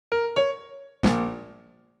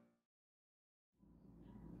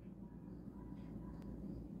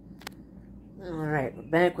Alright, we're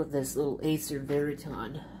back with this little Acer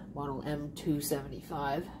Veriton, model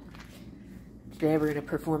M275. Today we're going to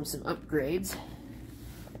perform some upgrades.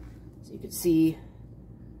 So you can see,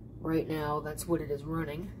 right now, that's what it is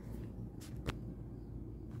running.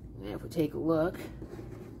 And if we take a look,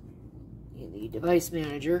 in the device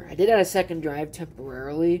manager, I did add a second drive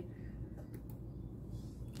temporarily,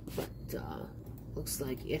 but looks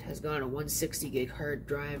like it has got a 160 gig hard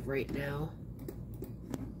drive right now.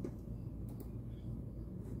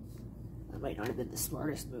 Might not have been the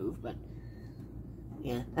smartest move, but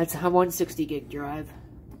yeah, that's a 160 gig drive.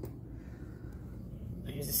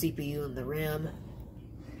 Here's the CPU and the RAM.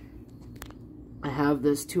 I have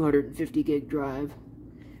this 250 gig drive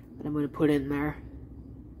that I'm going to put in there.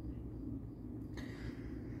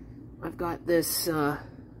 I've got this 2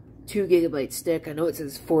 gigabyte stick. I know it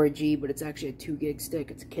says 4G, but it's actually a 2 gig stick.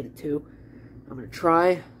 It's a kit of 2. I'm going to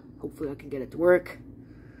try. Hopefully I can get it to work.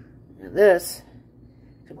 And this,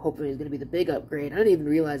 I'm hoping is going to be the big upgrade. I didn't even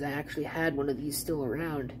realize I actually had one of these still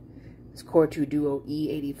around. This Core 2 Duo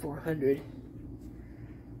E8400.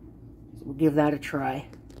 So we'll give that a try.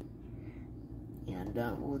 And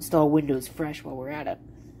we'll install Windows Fresh while we're at it.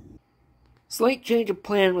 Slight change of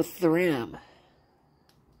plan with the RAM.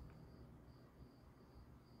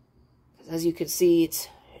 As you can see, it's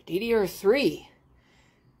DDR3,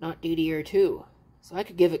 not DDR2. So I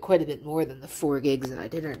could give it quite a bit more than the 4 gigs that I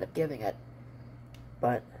did end up giving it.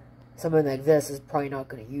 But something like this is probably not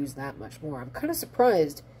going to use that much more. I'm kind of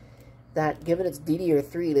surprised that, given it's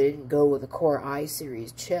DDR3, they didn't go with a Core I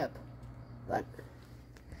series chip. But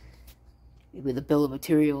maybe the bill of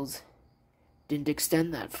materials didn't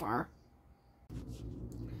extend that far.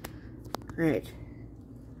 Right.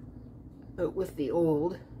 But with the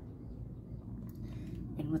old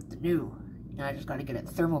and with the new, now I just got to get it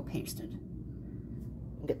thermal pasted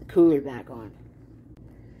and get the cooler back on.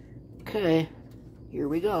 Okay. Here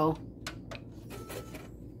we go.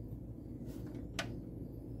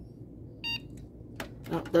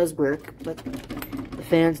 Oh, it does work, but the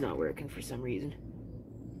fan's not working for some reason.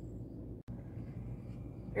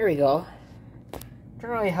 There we go. It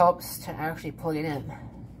really helps to actually plug it in.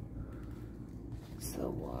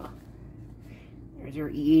 So, there's our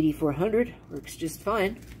E8400. Works just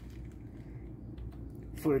fine.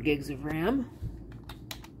 4 gigs of RAM.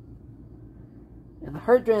 And the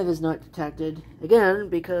hard drive is not detected, again,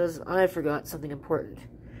 because I forgot something important.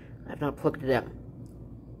 I have not plugged it in.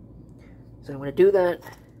 So I'm going to do that.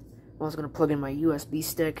 I'm also going to plug in my USB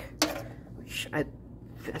stick, which,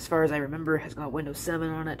 as far as I remember, has got Windows 7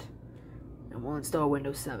 on it. And we'll install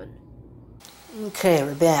Windows 7. Okay,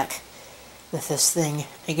 we're back with this thing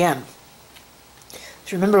again.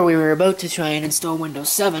 So remember, we were about to try and install Windows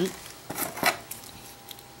 7.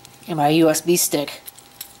 And my USB stick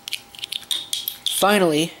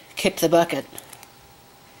finally kicked the bucket.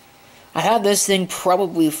 I had this thing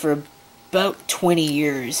probably for about 20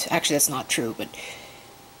 years. Actually, that's not true, but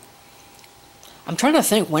I'm trying to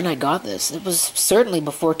think when I got this. It was certainly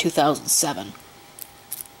before 2007.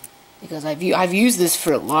 Because I've used this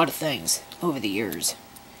for a lot of things over the years.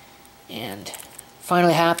 And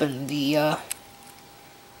finally happened, the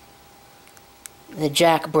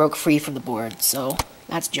jack broke free from the board, so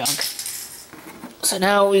that's junk. So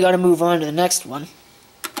now we gotta move on to the next one.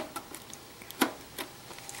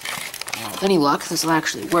 Now, with any luck, this will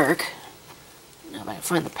actually work. Now if I can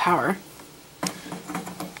find the power.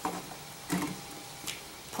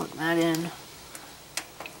 Plug that in.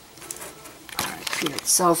 Alright, turn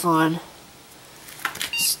itself on.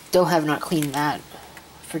 Still have not cleaned that.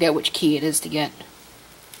 Forget which key it is to get.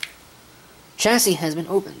 Chassis has been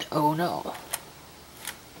opened. Oh no.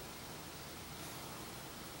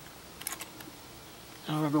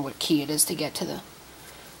 I don't remember what key it is to get to the...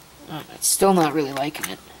 it's still not really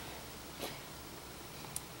liking it.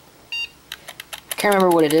 I can't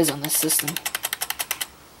remember what it is on this system.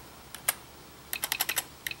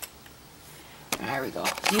 There we go.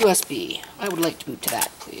 USB. I would like to boot to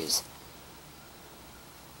that, please.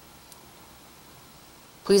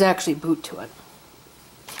 Please actually boot to it.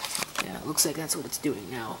 Yeah, it looks like that's what it's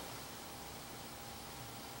doing now.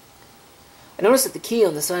 I noticed that the key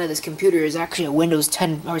on the side of this computer is actually a Windows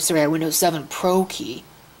 10, or sorry, a Windows 7 Pro key,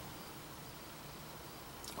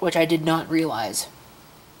 which I did not realize.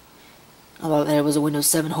 Although it was a Windows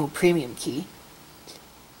 7 Home Premium key.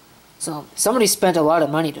 So somebody spent a lot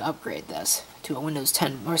of money to upgrade this to a Windows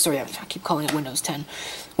 10, or sorry, I keep calling it Windows 10,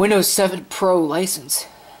 Windows 7 Pro license.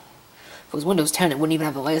 If it was Windows 10, it wouldn't even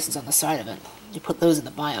have the license on the side of it. You put those in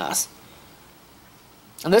the BIOS.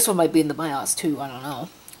 And this one might be in the BIOS too, I don't know.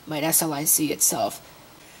 Might SLIC itself.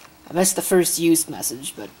 I missed the first use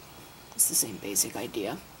message, but it's the same basic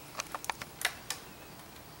idea.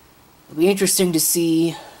 It'll be interesting to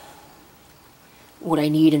see what I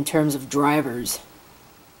need in terms of drivers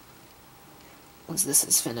once this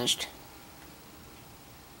is finished.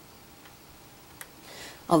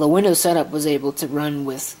 Although Windows Setup was able to run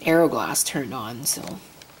with Aeroglass turned on, so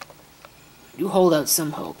I do hold out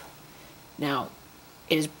some hope. Now,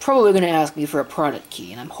 it is probably going to ask me for a product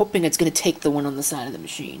key, and I'm hoping it's going to take the one on the side of the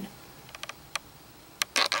machine.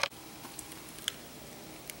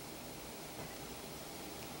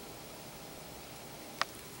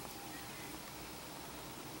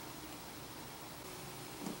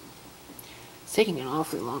 It's taking an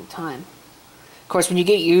awfully long time. Of course, when you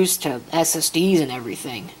get used to SSDs and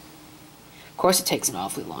everything, of course it takes an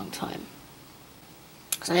awfully long time.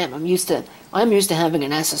 Because I'm used to having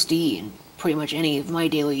an SSD in pretty much any of my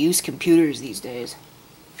daily use computers these days.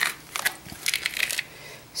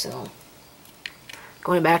 So,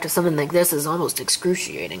 going back to something like this is almost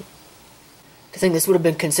excruciating. To think this would have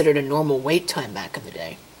been considered a normal wait time back in the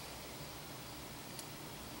day.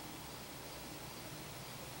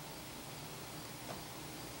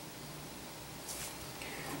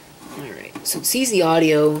 Alright, so it sees the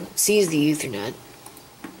audio, sees the Ethernet.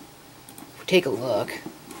 If we take a look,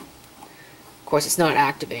 of course it's not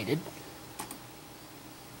activated.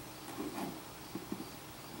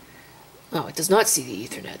 Oh, it does not see the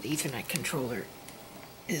Ethernet. The Ethernet controller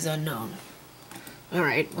is unknown.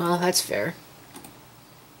 Alright, well, that's fair.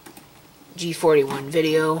 G41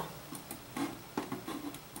 video.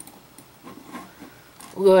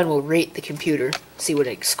 We'll go ahead and we'll rate the computer, see what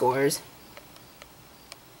it scores.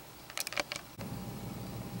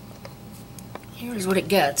 Here's what it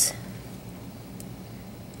gets.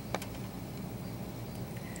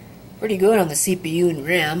 Pretty good on the CPU and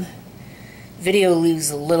RAM. Video leaves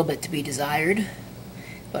a little bit to be desired,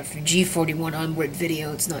 but for G41 onboard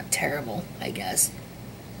video, it's not terrible, I guess.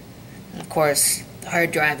 And of course, the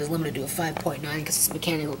hard drive is limited to a 5.9 because it's a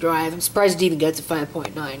mechanical drive. I'm surprised it even gets a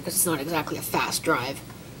 5.9 because it's not exactly a fast drive.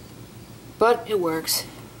 But it works.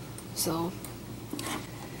 So,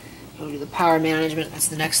 go to the power management. That's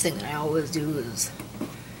the next thing that I always do, is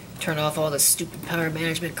turn off all this stupid power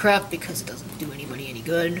management crap because it doesn't do anybody any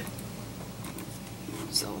good.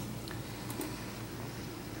 So,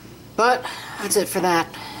 but that's it for that.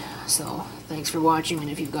 So, thanks for watching, and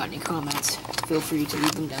if you've got any comments, feel free to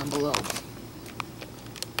leave them down below.